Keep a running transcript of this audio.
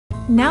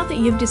Now that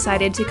you've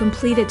decided to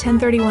complete a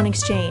 1031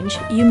 exchange,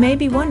 you may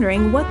be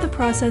wondering what the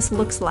process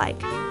looks like.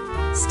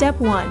 Step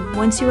 1.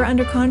 Once you are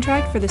under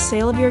contract for the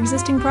sale of your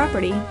existing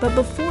property, but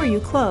before you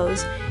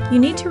close, you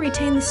need to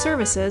retain the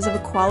services of a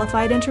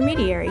qualified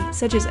intermediary,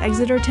 such as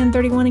Exeter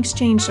 1031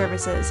 Exchange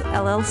Services,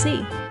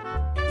 LLC.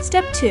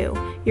 Step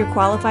 2. Your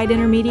qualified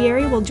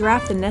intermediary will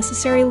draft the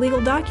necessary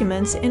legal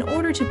documents in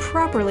order to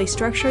properly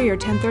structure your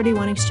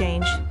 1031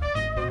 exchange.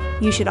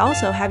 You should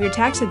also have your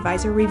tax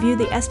advisor review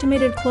the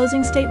estimated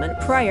closing statement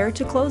prior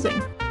to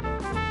closing.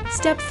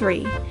 Step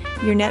 3.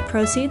 Your net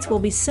proceeds will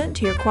be sent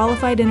to your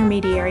qualified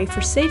intermediary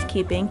for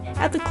safekeeping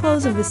at the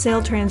close of the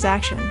sale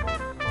transaction.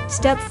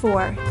 Step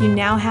 4. You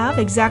now have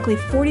exactly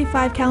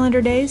 45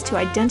 calendar days to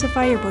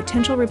identify your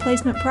potential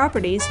replacement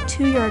properties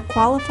to your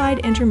qualified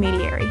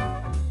intermediary.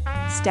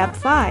 Step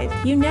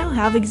 5. You now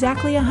have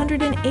exactly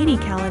 180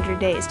 calendar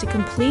days to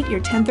complete your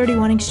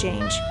 1031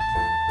 exchange.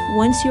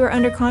 Once you are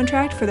under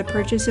contract for the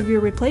purchase of your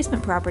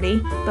replacement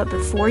property, but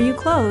before you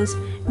close,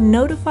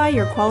 notify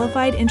your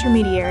qualified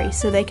intermediary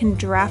so they can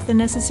draft the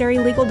necessary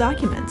legal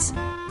documents.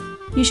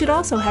 You should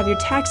also have your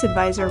tax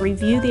advisor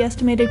review the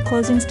estimated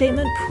closing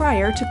statement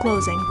prior to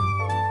closing.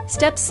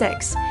 Step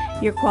 6.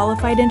 Your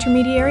qualified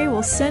intermediary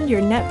will send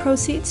your net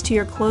proceeds to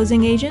your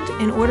closing agent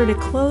in order to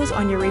close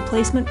on your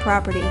replacement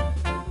property.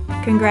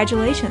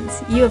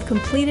 Congratulations! You have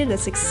completed a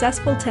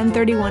successful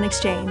 1031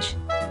 exchange.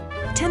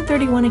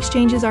 1031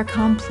 exchanges are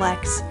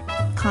complex.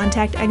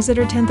 Contact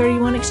Exeter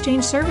 1031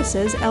 Exchange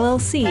Services,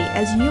 LLC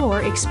as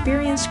your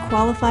experienced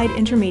qualified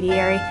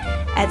intermediary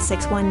at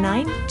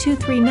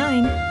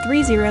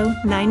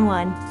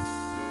 619-239-3091.